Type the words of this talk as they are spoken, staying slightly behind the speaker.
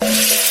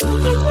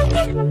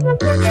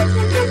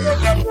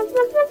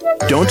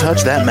Don't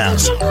touch that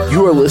mouse.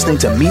 You are listening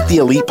to Meet the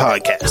Elite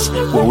Podcast,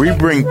 where we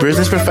bring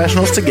business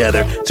professionals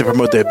together to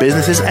promote their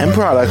businesses and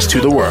products to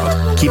the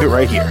world. Keep it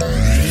right here.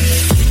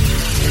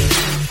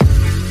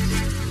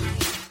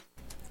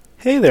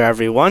 Hey there,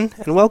 everyone,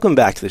 and welcome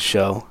back to the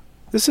show.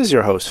 This is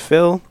your host,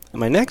 Phil, and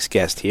my next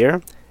guest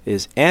here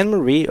is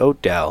Anne-Marie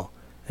O'Dell,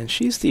 and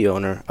she's the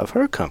owner of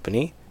her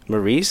company,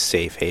 Marie's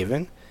Safe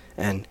Haven,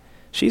 and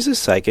she's a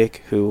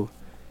psychic who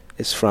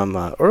is from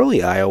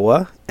early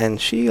Iowa,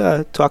 and she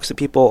talks to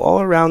people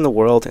all around the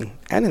world and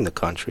in the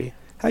country.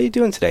 How you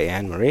doing today,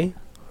 Anne-Marie?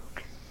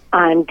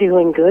 I'm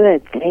doing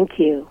good, thank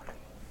you.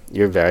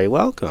 You're very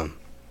welcome.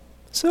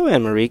 So,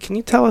 Anne-Marie, can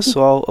you tell us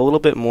all a little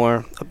bit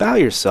more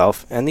about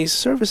yourself and these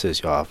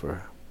services you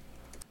offer?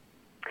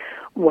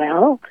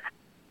 Well,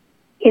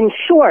 in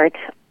short,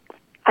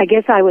 I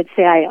guess I would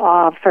say I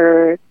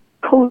offer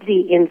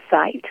cozy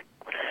insight.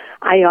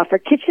 I offer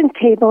kitchen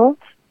table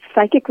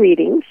psychic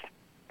readings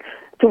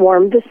to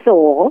warm the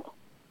soul,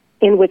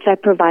 in which I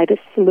provide a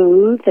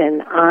smooth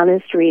and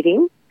honest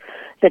reading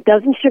that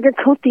doesn't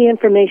sugarcoat the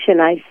information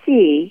I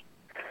see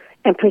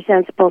and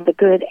presents both the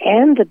good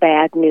and the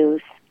bad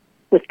news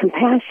with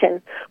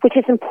compassion, which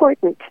is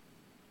important.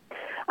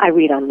 I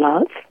read on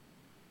love,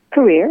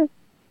 career,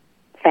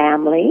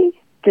 family,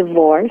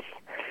 divorce,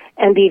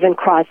 and even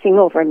crossing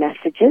over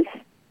messages.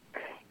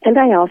 And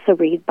I also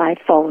read by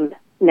phone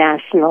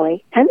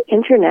nationally and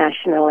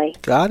internationally.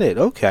 Got it.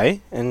 Okay.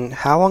 And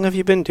how long have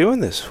you been doing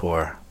this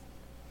for?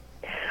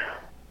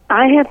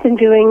 I have been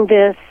doing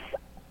this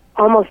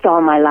almost all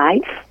my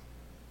life.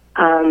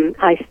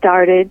 I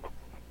started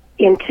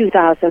in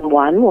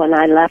 2001 when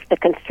I left a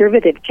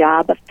conservative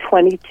job of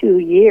 22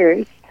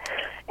 years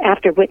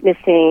after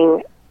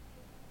witnessing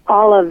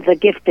all of the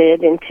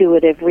gifted,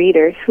 intuitive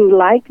readers who,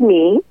 like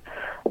me,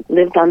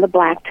 lived on the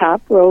blacktop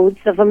roads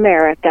of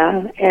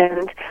America.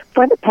 And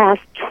for the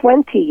past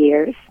 20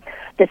 years,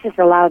 this has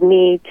allowed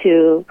me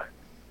to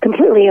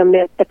completely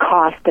omit the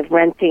cost of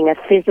renting a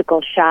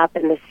physical shop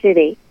in the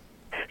city.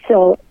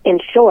 So, in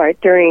short,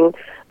 during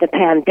the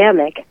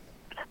pandemic,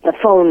 the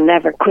phone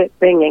never quit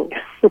ringing.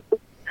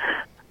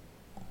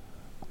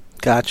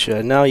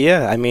 Gotcha. No,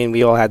 yeah. I mean,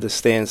 we all had to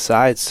stay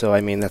inside, so,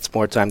 I mean, that's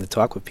more time to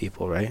talk with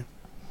people, right?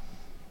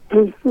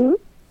 Mm-hmm.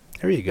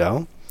 There you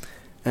go.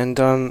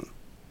 And,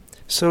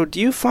 so do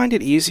you find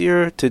it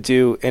easier to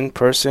do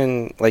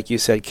in-person, like you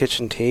said,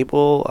 kitchen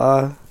table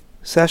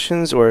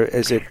sessions, or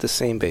is it the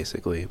same,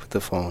 basically, with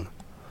the phone?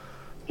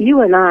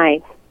 You and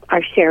I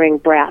are sharing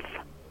breath,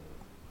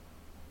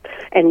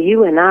 and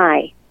you and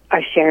I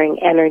are sharing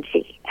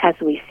energy as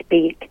we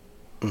speak.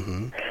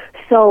 Mm-hmm.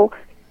 So,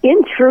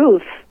 in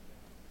truth,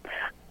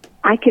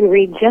 I can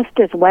read just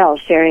as well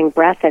sharing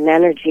breath and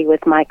energy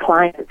with my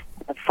clients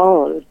on the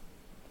phone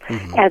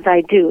as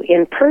I do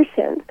in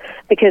person,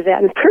 because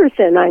in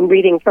person I'm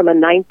reading from a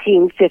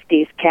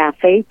 1950s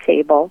cafe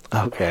table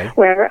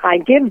where I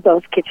give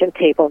those kitchen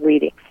table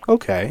readings.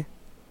 Okay.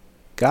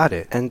 Got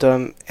it. And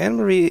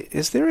Anne-Marie,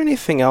 is there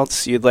anything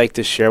else you'd like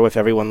to share with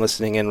everyone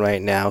listening in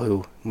right now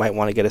who might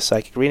want to get a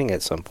psychic reading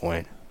at some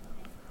point?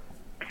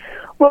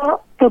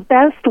 Well, the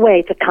best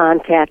way to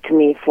contact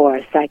me for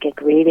a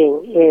psychic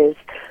reading is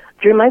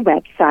through my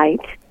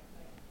website,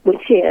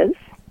 which is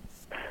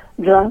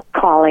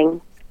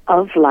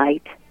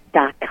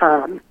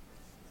thecallingoflight.com.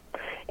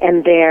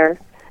 And there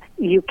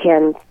you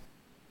can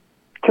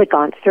click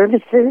on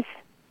services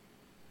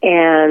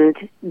and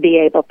be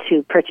able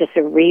to purchase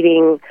a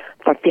reading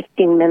for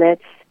 15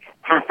 minutes,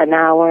 half an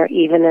hour,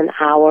 even an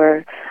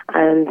hour.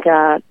 And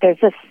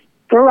there's a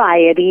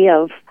variety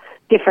of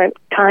different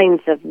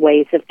kinds of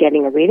ways of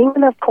getting a reading.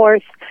 And, of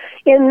course,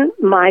 in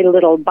my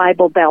little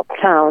Bible Belt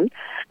town,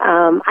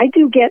 I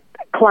do get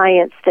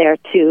clients there,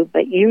 too,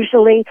 but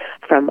usually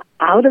from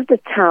out of the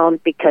town,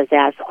 because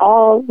as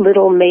all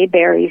little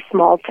Mayberry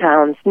small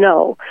towns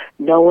know,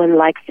 no one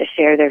likes to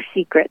share their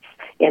secrets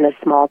in a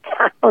small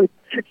town.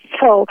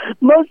 So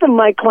most of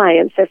my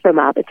clients are from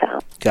out of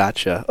town.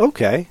 Gotcha.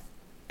 Okay.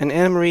 And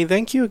Anne-Marie,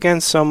 thank you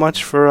again so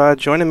much for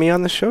joining me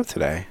on the show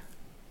today.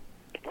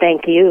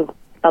 Thank you.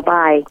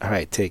 Bye-bye. All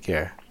right, take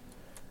care.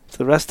 To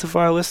the rest of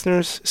our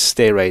listeners,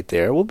 stay right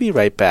there. We'll be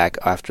right back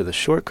after the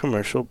short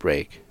commercial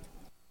break.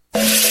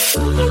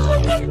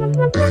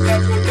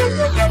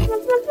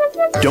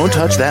 Don't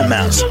touch that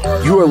mouse.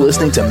 You are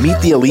listening to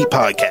Meet the Elite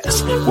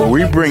Podcast, where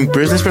we bring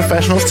business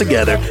professionals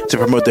together to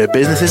promote their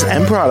businesses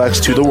and products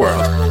to the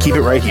world. Keep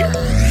it right here.